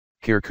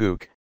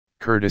Kirkuk,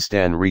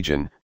 Kurdistan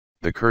region.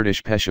 The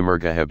Kurdish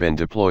Peshmerga have been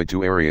deployed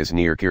to areas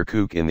near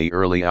Kirkuk in the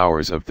early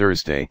hours of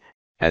Thursday,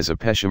 as a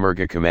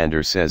Peshmerga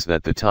commander says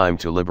that the time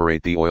to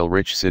liberate the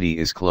oil-rich city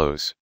is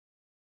close.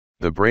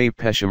 The brave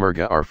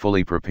Peshmerga are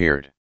fully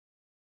prepared.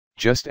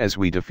 Just as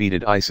we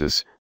defeated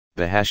ISIS,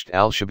 the Hashd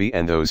al-Shabi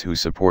and those who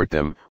support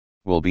them,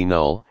 will be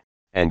null,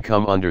 and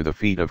come under the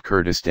feet of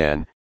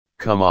Kurdistan,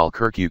 Kamal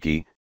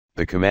Kirkuki,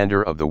 the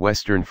commander of the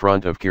Western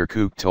Front of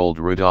Kirkuk told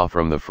Ruda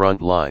from the front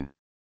line.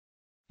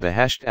 The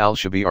Hashd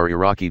al-Shabi are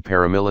Iraqi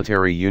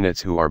paramilitary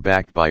units who are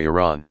backed by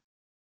Iran.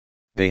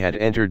 They had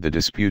entered the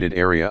disputed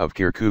area of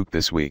Kirkuk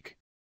this week.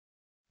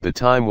 The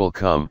time will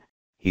come,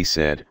 he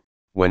said,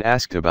 when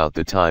asked about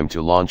the time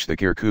to launch the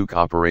Kirkuk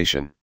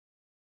operation.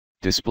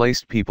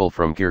 Displaced people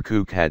from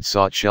Kirkuk had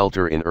sought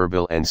shelter in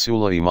Erbil and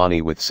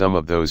Sulaimani, with some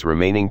of those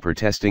remaining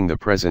protesting the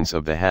presence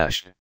of the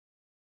Hashd.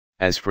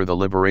 As for the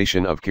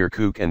liberation of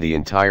Kirkuk and the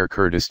entire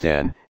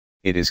Kurdistan,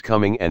 it is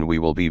coming and we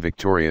will be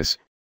victorious,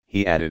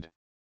 he added.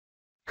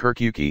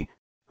 Kirkuki,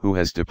 who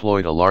has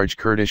deployed a large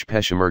Kurdish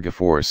Peshmerga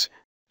force,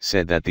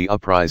 said that the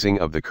uprising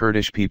of the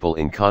Kurdish people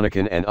in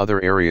Kanakan and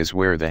other areas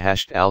where the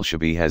Hashd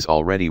al-Shabi has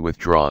already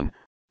withdrawn,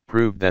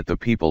 proved that the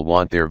people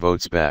want their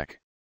votes back.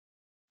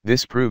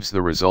 This proves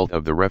the result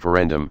of the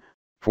referendum,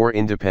 for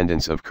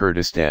independence of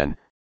Kurdistan,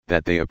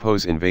 that they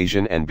oppose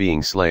invasion and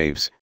being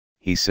slaves,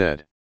 he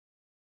said.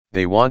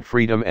 They want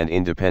freedom and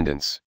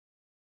independence.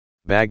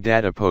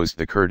 Baghdad opposed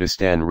the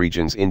Kurdistan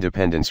region's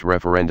independence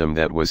referendum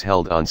that was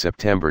held on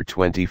September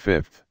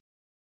 25.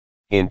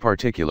 In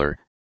particular,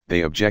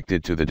 they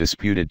objected to the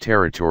disputed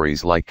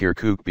territories like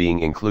Kirkuk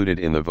being included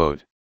in the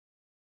vote.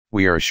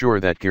 We are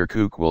sure that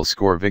Kirkuk will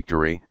score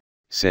victory,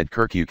 said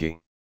Kirkuki.